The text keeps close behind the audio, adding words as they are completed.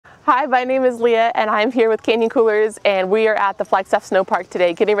Hi, my name is Leah and I'm here with Canyon Coolers, and we are at the Flagstaff Snow Park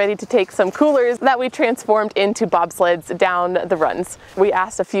today getting ready to take some coolers that we transformed into bobsleds down the runs. We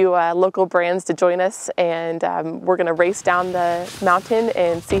asked a few local brands to join us, and we're going to race down the mountain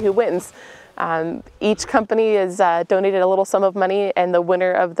and see who wins. Each company has donated a little sum of money, and the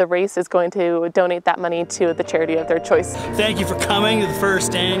winner of the race is going to donate that money to the charity of their choice. Thank you for coming to the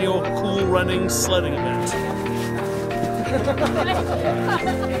first annual Cool Running Sledding event.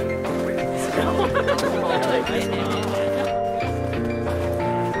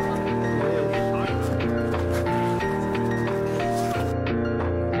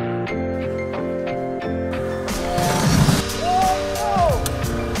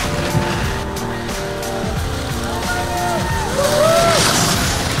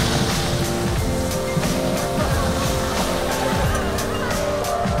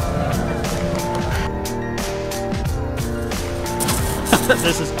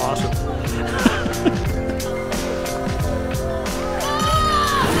 This is awesome.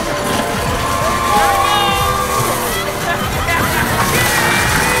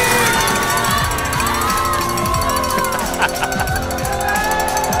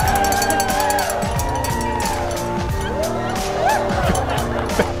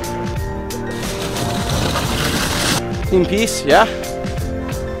 In peace, yeah.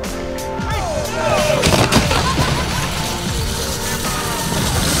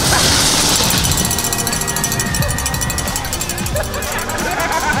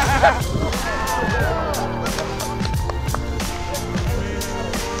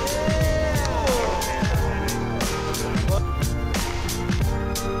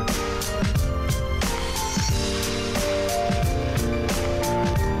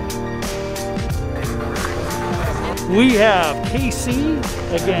 We have KC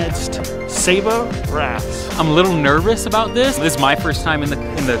against Saba Rafts. I'm a little nervous about this. This is my first time in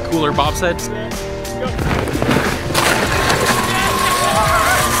the cooler bobsleds.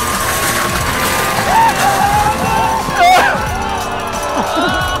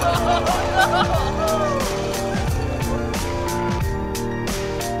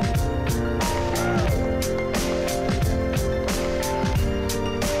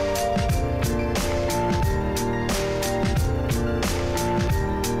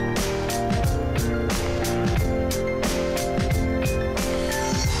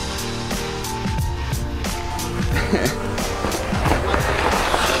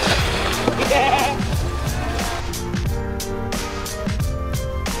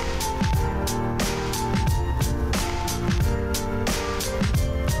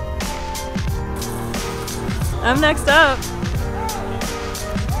 I'm next up.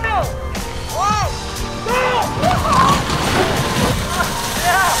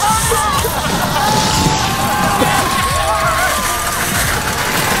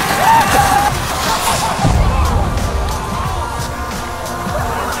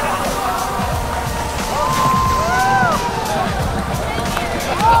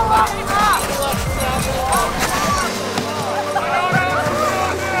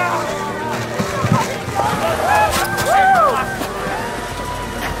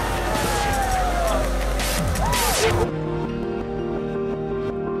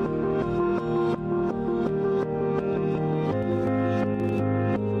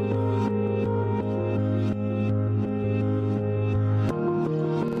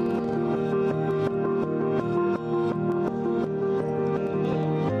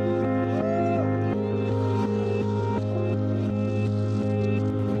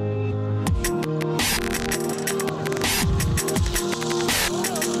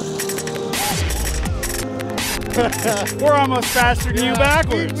 We're almost faster than you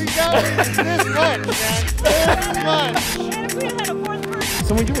backwards. We got this much, man. This much. And if we had a fourth person.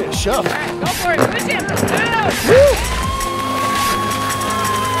 Someone give me a shove. All right, go for it. Push him.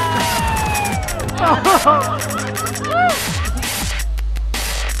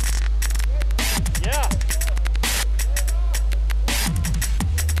 Yeah.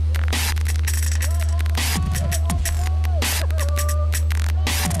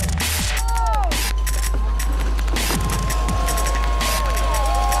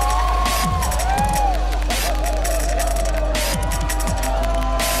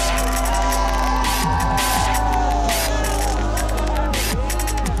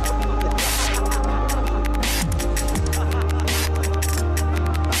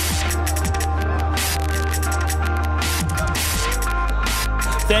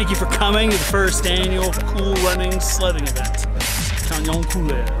 Thank you for coming to the first annual Cool Running Sledding event. Canyon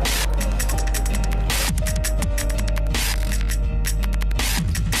Coolers.